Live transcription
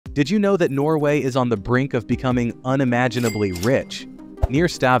Did you know that Norway is on the brink of becoming unimaginably rich? Near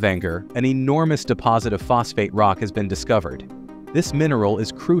Stavanger, an enormous deposit of phosphate rock has been discovered. This mineral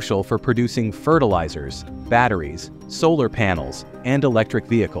is crucial for producing fertilizers, batteries, solar panels, and electric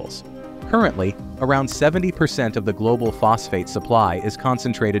vehicles. Currently, around 70% of the global phosphate supply is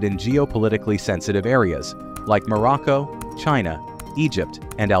concentrated in geopolitically sensitive areas, like Morocco, China, Egypt,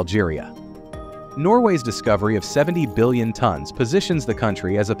 and Algeria. Norway's discovery of 70 billion tons positions the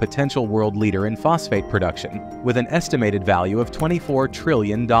country as a potential world leader in phosphate production, with an estimated value of $24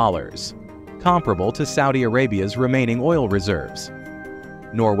 trillion, comparable to Saudi Arabia's remaining oil reserves.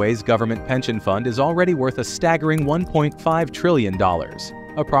 Norway's government pension fund is already worth a staggering $1.5 trillion,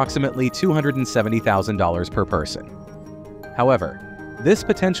 approximately $270,000 per person. However, this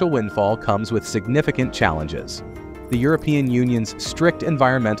potential windfall comes with significant challenges. The European Union's strict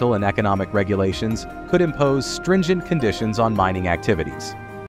environmental and economic regulations could impose stringent conditions on mining activities.